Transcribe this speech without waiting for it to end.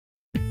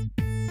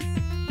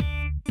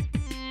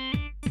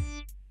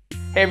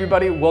Hey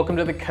everybody, welcome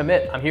to The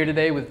Commit. I'm here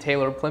today with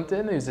Taylor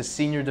Plimpton, who's a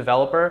senior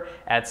developer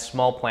at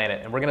Small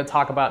Planet, and we're going to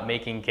talk about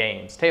making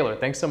games. Taylor,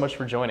 thanks so much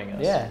for joining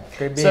us. Yeah, it's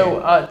great to be here.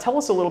 So tell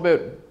us a little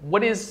bit,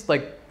 what do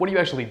you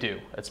actually do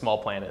at Small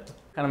Planet?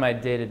 Kind of my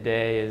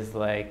day-to-day is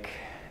like,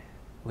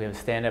 we have a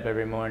stand-up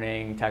every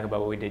morning, talk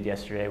about what we did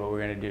yesterday, what we're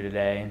going to do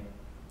today.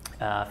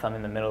 If I'm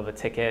in the middle of a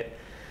ticket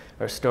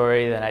or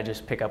story, then I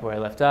just pick up where I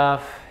left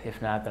off.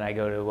 If not, then I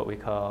go to what we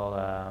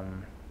call,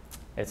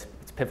 it's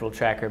Pivotal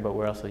Tracker, but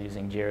we're also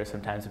using Jira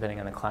sometimes depending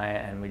on the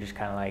client, and we just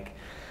kind of like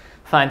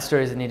find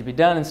stories that need to be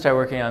done and start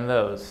working on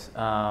those.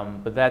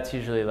 But that's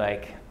usually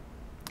like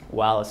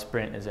while a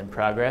sprint is in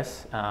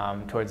progress.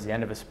 Towards the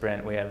end of a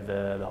sprint, we have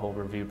the whole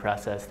review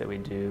process that we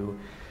do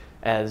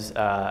as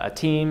a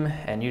team,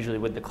 and usually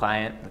with the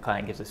client. The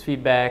client gives us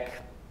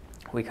feedback.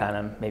 We kind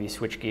of maybe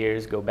switch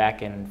gears, go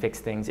back and fix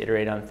things,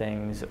 iterate on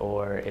things,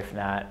 or if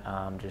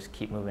not, just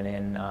keep moving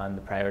in on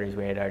the priorities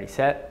we had already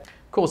set.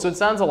 Cool, so it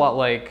sounds a lot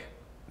like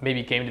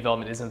maybe game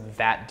development isn't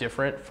that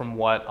different from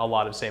what a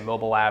lot of, say,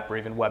 mobile app or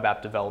even web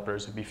app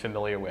developers would be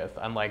familiar with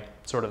on like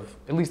sort of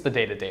at least the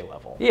day-to-day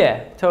level.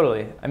 Yeah,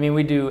 totally. I mean,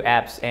 we do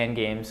apps and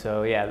games,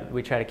 so yeah,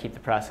 we try to keep the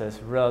process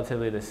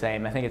relatively the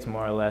same. I think it's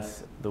more or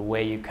less the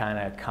way you kind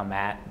of come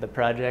at the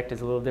project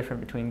is a little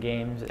different between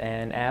games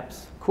and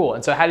apps. Cool,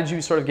 and so how did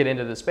you sort of get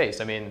into this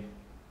space? I mean,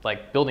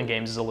 like building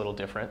games is a little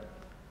different.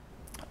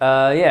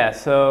 Yeah,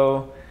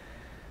 so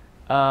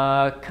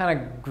kind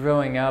of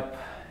growing up,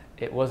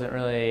 it wasn't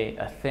really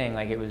a thing.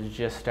 Like, it was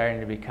just starting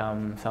to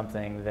become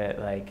something that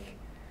like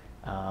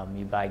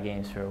you buy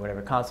games for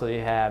whatever console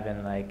you have,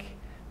 and like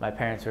my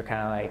parents were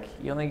kind of like,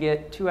 you only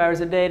get 2 hours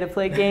a day to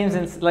play games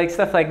and like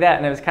stuff like that,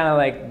 and it was kind of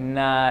like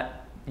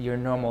not your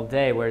normal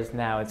day, whereas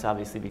now it's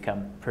obviously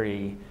become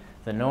pretty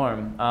the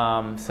norm. So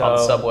on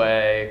the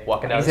subway,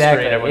 walking down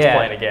exactly, the street, everyone's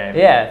playing a game.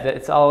 Yeah,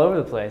 it's all over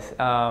the place.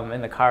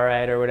 In the car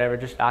ride or whatever,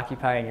 just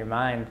occupying your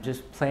mind.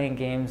 Just playing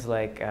games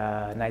like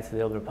Knights of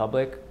the Old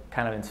Republic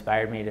kind of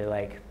inspired me to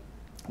like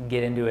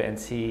get into it and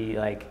see,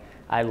 like,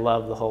 I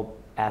love the whole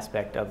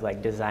aspect of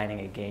like designing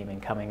a game and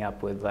coming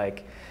up with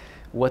like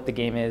what the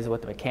game is,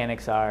 what the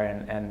mechanics are,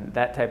 and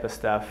that type of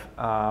stuff.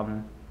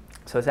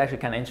 So it's actually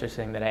kind of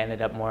interesting that I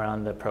ended up more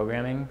on the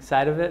programming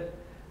side of it.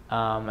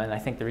 And I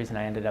think the reason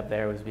I ended up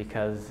there was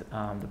because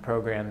the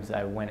programs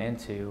I went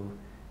into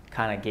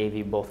kind of gave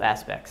you both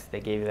aspects.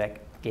 They gave you that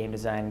game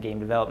design, game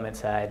development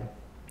side,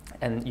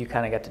 and you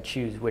kind of got to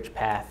choose which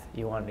path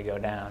you wanted to go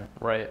down.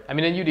 Right. I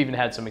mean, and you'd even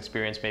had some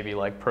experience maybe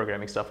like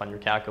programming stuff on your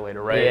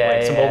calculator, right? Yeah,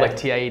 like some old like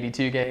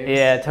TI-82 games?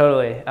 Yeah,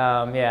 totally.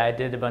 Yeah, I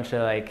did a bunch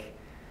of like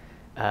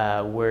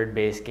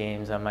word-based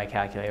games on my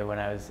calculator when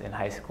I was in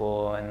high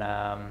school,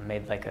 and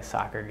made like a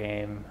soccer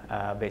game,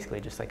 basically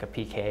just like a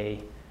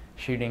PK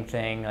shooting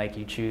thing. Like,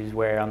 you choose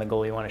where on the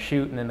goal you want to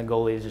shoot, and then the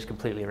goalie is just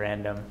completely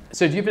random.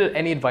 So do you have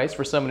any advice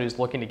for someone who's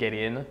looking to get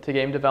into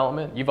game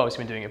development? You've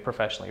obviously been doing it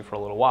professionally for a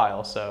little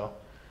while, so.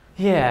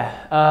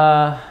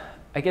 Yeah,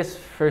 I guess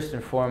first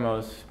and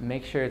foremost,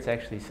 make sure it's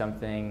actually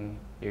something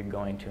you're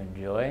going to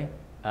enjoy.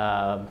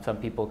 Some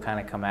people kind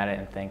of come at it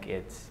and think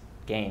it's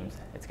games,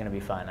 it's going to be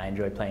fun, I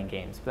enjoy playing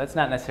games, but that's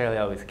not necessarily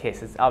always the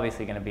case. It's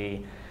obviously going to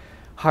be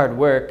hard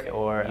work.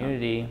 Or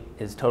Unity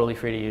is totally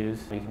free to use.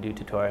 You can do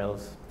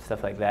tutorials,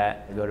 stuff like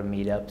that. Go to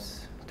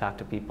meetups, talk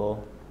to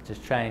people,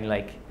 just try and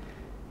like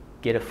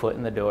get a foot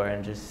in the door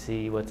and just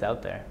see what's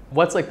out there.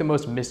 What's like the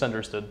most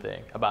misunderstood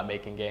thing about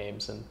making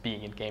games and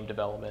being in game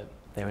development?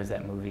 There was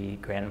that movie,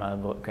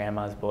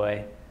 Grandma's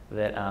Boy,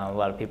 that a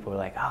lot of people were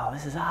like, oh,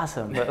 this is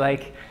awesome. But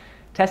like,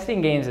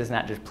 testing games is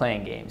not just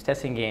playing games.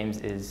 Testing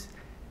games is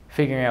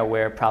figuring out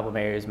where problem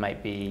areas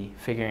might be,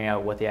 figuring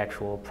out what the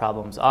actual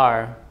problems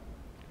are,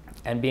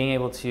 and being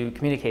able to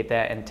communicate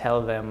that and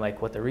tell them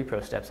like what the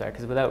repro steps are.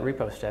 Because without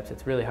repro steps,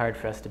 it's really hard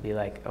for us to be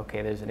like,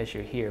 okay, there's an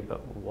issue here,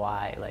 but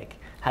why? Like,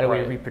 how do we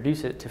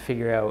reproduce it to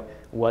figure out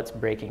what's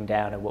breaking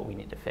down and what we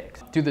need to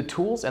fix? Do the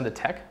tools and the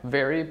tech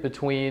vary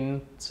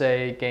between,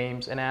 say,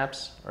 games and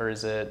apps, or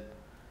is it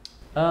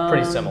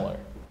pretty similar?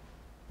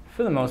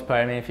 For the most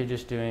part, I mean, if you're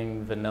just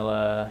doing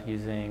vanilla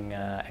using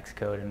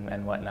Xcode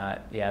and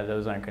whatnot, yeah,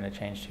 those aren't going to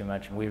change too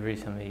much. We've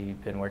recently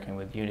been working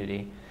with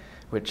Unity,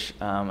 which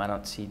I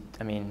don't see.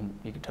 I mean,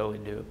 you could totally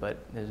do it,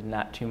 but there's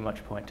not too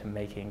much point to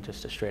making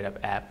just a straight up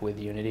app with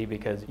Unity,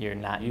 because you're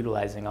not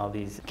utilizing all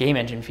these game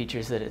engine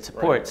features that it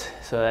supports.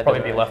 Right. So that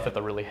probably be left with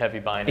a really heavy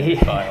binding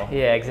file.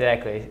 Yeah,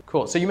 exactly.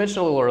 Cool. So you mentioned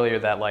a little earlier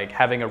that like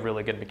having a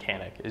really good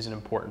mechanic is an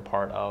important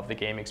part of the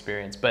game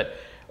experience,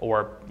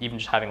 or even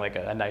just having like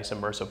a nice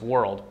immersive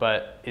world.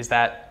 But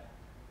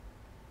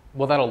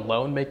will that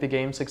alone make the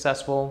game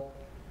successful?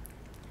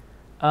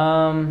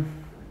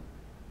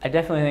 I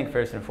definitely think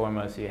first and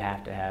foremost you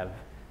have to have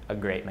a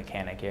great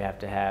mechanic. You have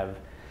to have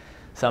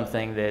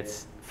something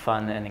that's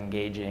fun and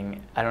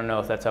engaging. I don't know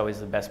if that's always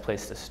the best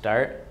place to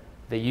start.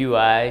 The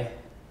UI,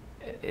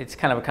 it's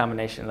kind of a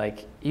combination.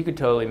 Like, you could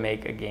totally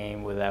make a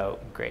game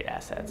without great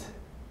assets,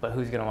 but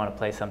who's going to want to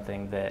play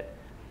something that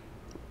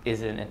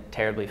isn't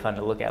terribly fun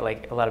to look at?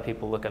 Like, a lot of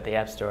people look at the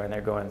App Store and they're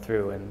going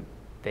through, and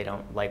they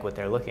don't like what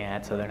they're looking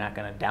at, so they're not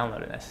going to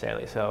download it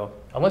necessarily. So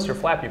unless you're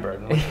Flappy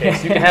Bird, in which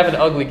case you can have an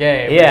ugly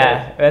game.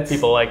 Yeah, but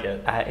people like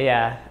it.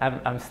 Yeah,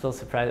 I'm still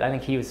surprised. I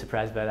think he was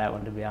surprised by that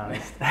one, to be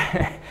honest.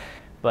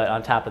 But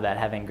on top of that,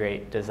 having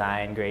great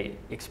design, great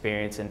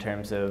experience in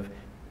terms of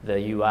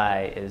the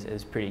UI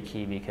is pretty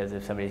key, because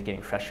if somebody's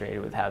getting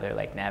frustrated with how they're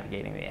like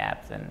navigating the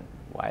app, then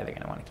why are they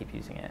going to want to keep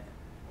using it?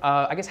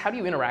 I guess, how do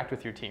you interact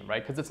with your team,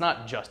 right? Because it's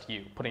not just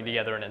you putting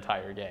together an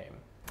entire game.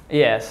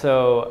 Yeah,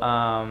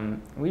 so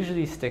we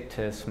usually stick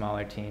to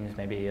smaller teams,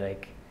 maybe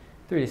like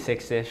 3 to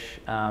 6-ish.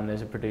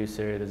 There's a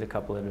producer, there's a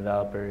couple of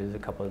developers, a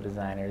couple of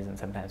designers, and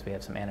sometimes we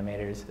have some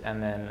animators.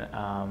 And then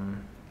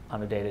on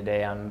a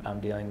day-to-day,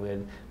 I'm dealing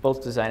with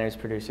both designers,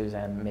 producers,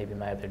 and maybe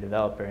my other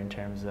developer in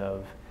terms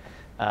of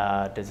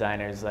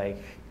designers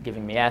like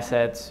giving me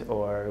assets,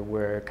 or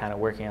we're kind of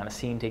working on a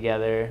scene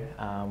together.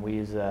 We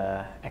use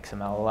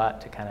XML a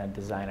lot to kind of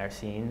design our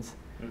scenes.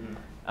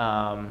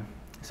 Mm-hmm.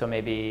 So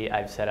maybe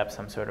I've set up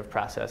some sort of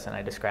process and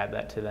I describe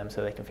that to them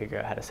so they can figure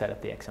out how to set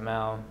up the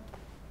XML.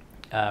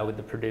 With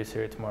the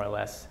producer, it's more or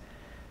less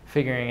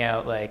figuring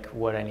out like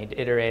what I need to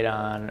iterate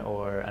on,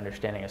 or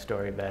understanding a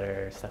story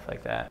better, stuff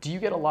like that. Do you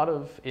get a lot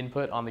of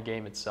input on the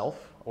game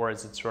itself, or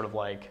is it sort of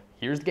like,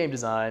 here's the game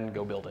design,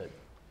 go build it?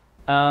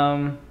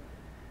 Kind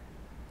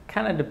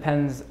of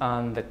depends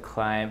on the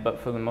client, but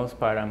for the most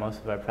part, on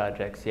most of our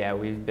projects, yeah,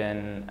 we've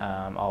been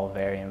all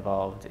very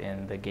involved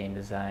in the game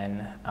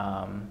design.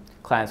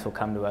 Clients will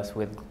come to us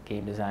with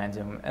game designs,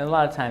 and a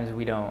lot of times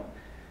we don't,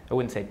 I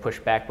wouldn't say push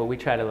back, but we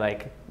try to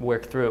like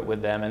work through it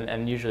with them,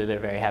 and usually they're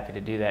very happy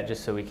to do that,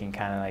 just so we can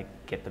kind of like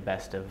get the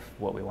best of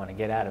what we want to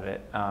get out of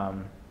it.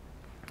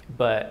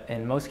 But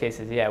in most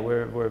cases, yeah,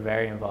 we're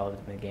very involved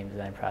in the game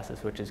design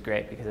process, which is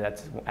great, because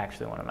that's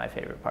actually one of my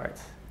favorite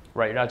parts.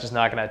 Right, you're not just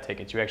knocking out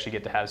tickets, you actually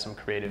get to have some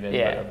creative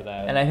input over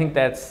that. And I think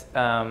that's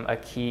a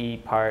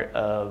key part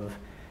of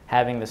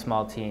having the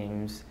small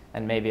teams,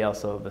 and maybe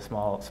also the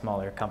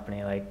smaller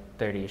company, like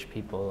 30-ish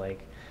people.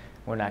 Like,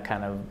 we're not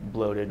kind of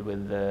bloated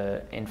with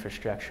the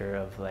infrastructure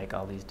of like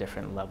all these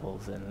different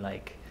levels and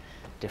like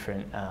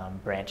different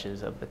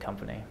branches of the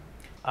company.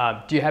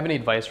 Do you have any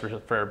advice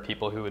for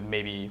people who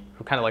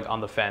who kind of like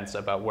on the fence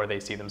about where they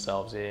see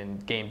themselves in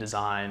game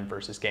design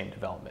versus game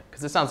development?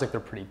 Because it sounds like they're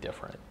pretty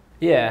different.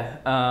 Yeah,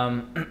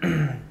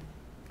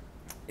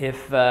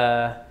 if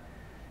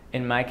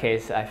in my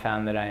case, I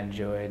found that I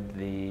enjoyed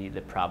the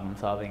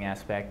problem-solving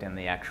aspect and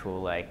the actual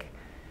like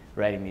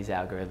writing these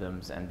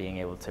algorithms and being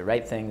able to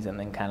write things and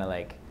then kind of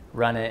like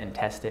run it and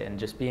test it, and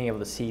just being able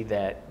to see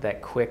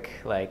that quick,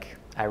 like,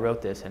 I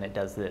wrote this and it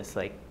does this,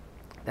 like,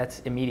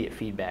 that's immediate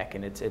feedback,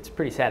 and it's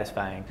pretty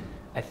satisfying.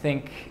 I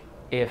think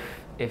if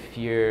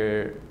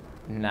you're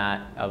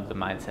not of the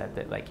mindset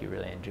that like you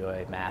really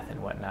enjoy math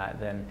and whatnot,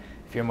 then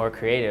if you're more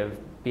creative,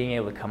 being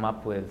able to come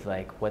up with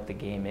like what the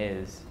game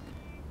is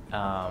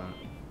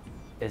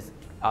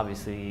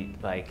obviously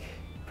like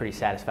pretty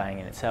satisfying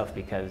in itself,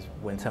 because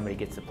when somebody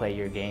gets to play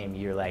your game,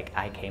 you're like,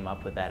 I came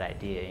up with that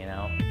idea, you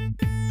know?